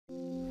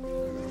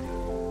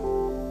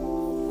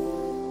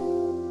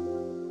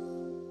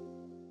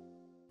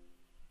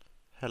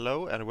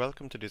Hello and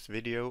welcome to this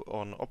video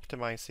on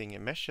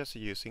optimizing meshes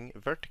using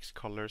vertex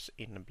colors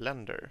in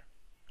Blender.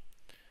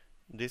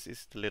 This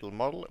is the little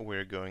model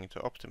we're going to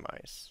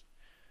optimize.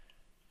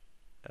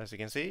 As you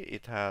can see,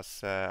 it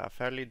has a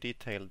fairly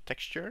detailed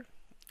texture,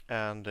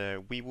 and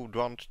we would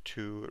want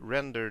to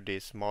render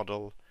this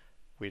model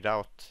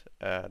without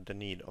the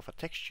need of a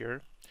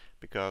texture,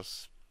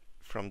 because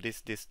from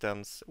this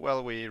distance,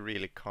 well, we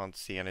really can't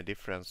see any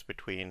difference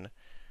between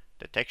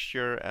the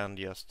texture and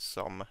just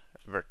some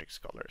vertex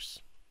colors.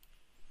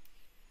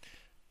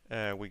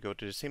 We go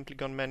to the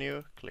Simplygon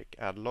menu, click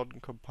Add Load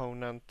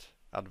Component,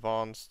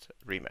 Advanced,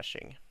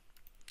 Remeshing.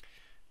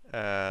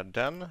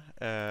 Then,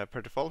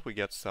 per default, we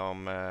get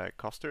some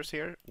casters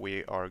here.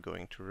 We are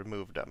going to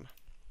remove them.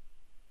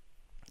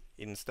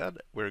 Instead,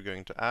 we're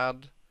going to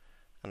add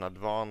an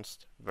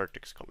advanced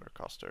vertex color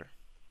caster.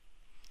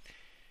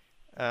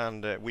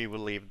 And we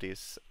will leave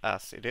this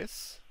as it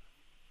is.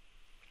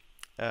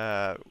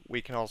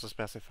 We can also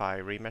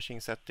specify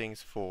remeshing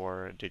settings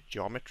for the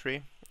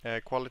geometry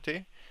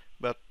quality,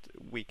 but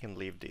we can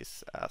leave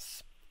this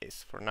as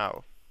is for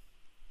now.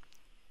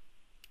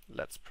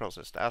 Let's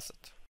process the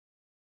asset.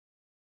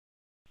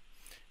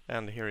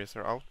 And here is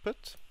our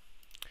output.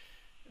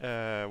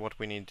 What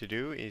we need to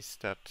do is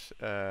that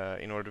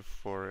in order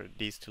for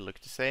these to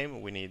look the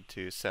same, we need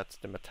to set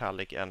the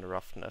metallic and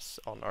roughness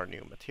on our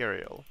new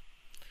material.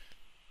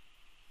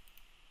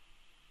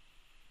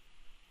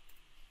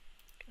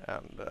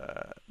 And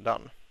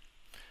done.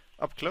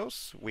 Up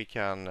close, we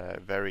can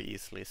very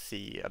easily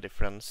see a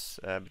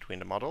difference between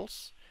the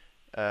models.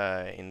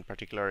 In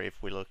particular,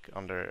 if we look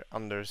on the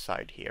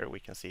underside here, we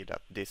can see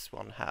that this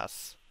one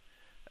has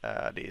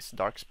these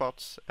dark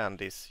spots and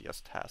this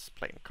just has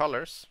plain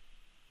colors.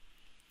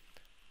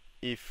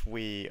 If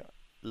we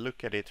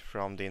look at it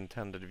from the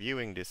intended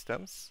viewing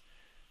distance,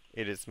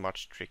 it is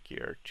much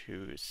trickier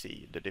to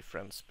see the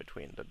difference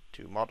between the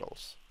two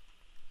models.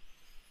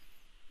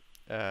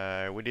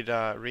 We did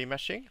a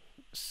remeshing,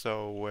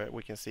 so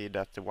we can see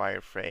that the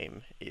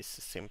wireframe is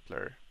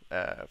simpler.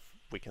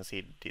 We can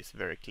see this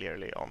very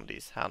clearly on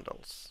these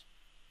handles.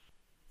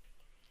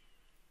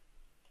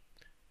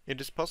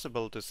 It is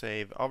possible to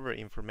save other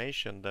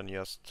information than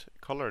just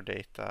color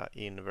data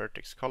in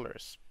vertex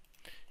colors.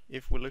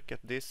 If we look at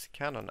this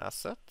Canon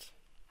asset,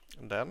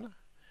 then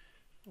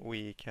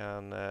we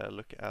can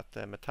look at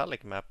the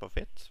metallic map of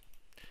it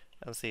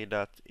and see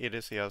that it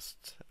is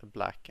just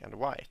black and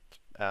white,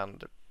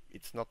 and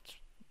it's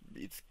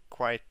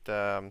quite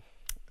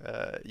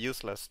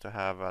useless to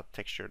have a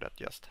texture that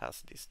just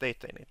has this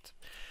data in it.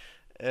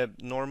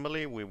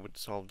 Normally we would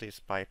solve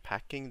this by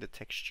packing the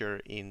texture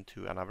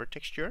into another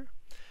texture,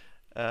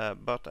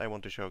 but I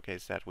want to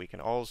showcase that we can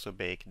also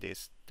bake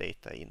this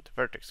data into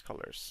vertex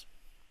colors.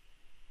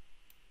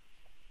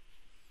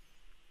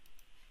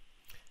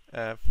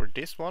 For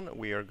this one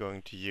we are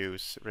going to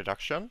use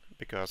reduction,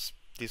 because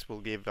this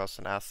will give us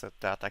an asset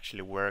that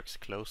actually works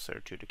closer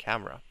to the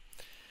camera.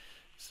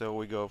 So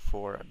we go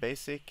for a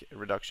basic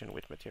reduction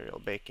with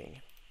material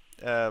baking.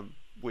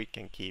 We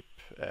can keep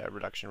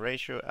reduction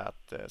ratio at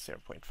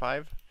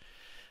 0.5.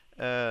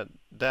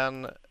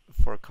 Then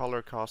for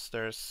color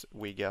casters,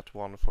 we get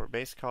one for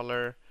base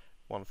color,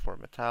 one for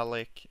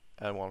metallic,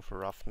 and one for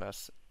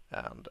roughness,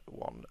 and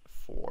one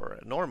for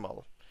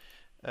normal.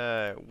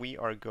 We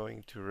are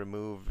going to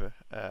remove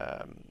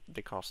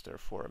the caster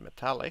for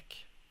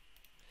metallic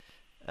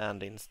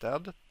and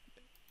instead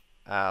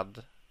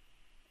add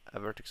a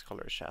vertex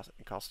color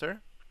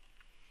caster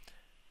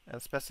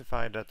and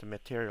specify that the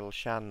material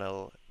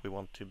channel we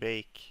want to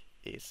bake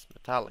is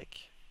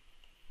metallic.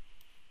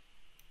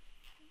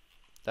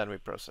 Then we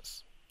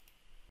process.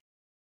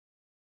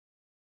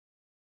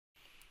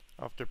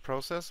 After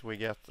process, we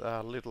get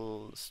a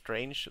little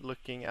strange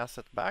looking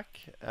asset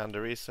back, and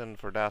the reason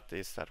for that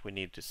is that we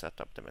need to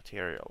set up the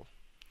material.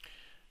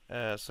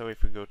 So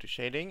if we go to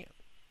shading,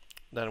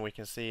 then we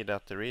can see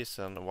that the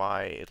reason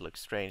why it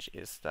looks strange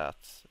is that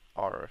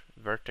our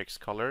vertex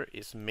color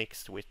is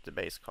mixed with the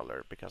base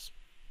color, because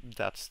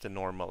that's the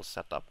normal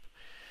setup.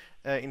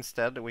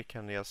 Instead, we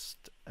can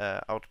just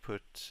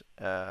output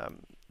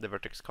the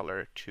vertex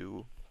color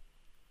to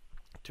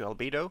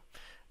albedo,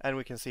 and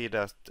we can see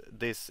that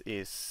this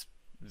is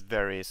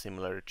very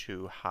similar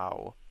to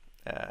how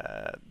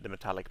the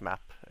metallic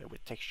map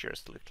with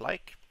textures look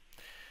like.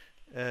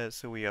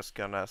 So we're just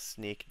gonna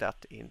sneak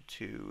that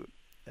into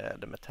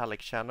the metallic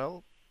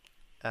channel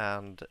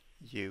and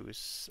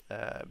use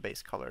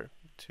base color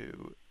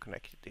to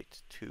connect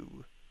it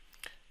to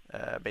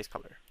base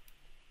color.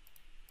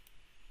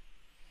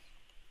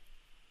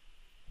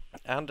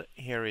 And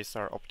here is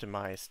our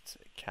optimized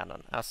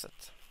Canon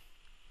asset.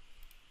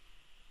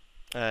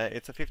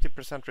 It's a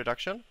 50%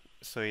 reduction,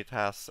 so it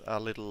has a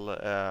little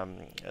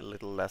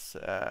less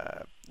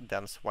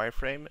dense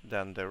wireframe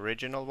than the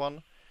original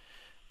one.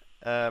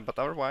 But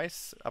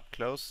otherwise, up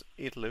close,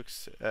 it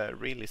looks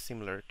really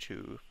similar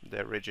to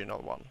the original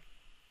one.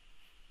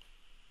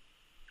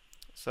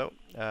 So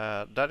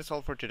that is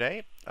all for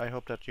today. I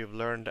hope that you've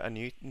learned a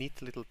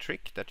neat little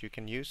trick that you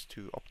can use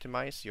to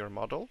optimize your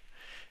model.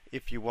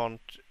 If you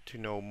want to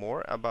know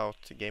more about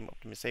game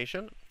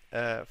optimization,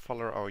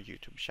 follow our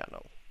YouTube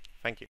channel.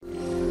 Thank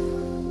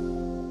you.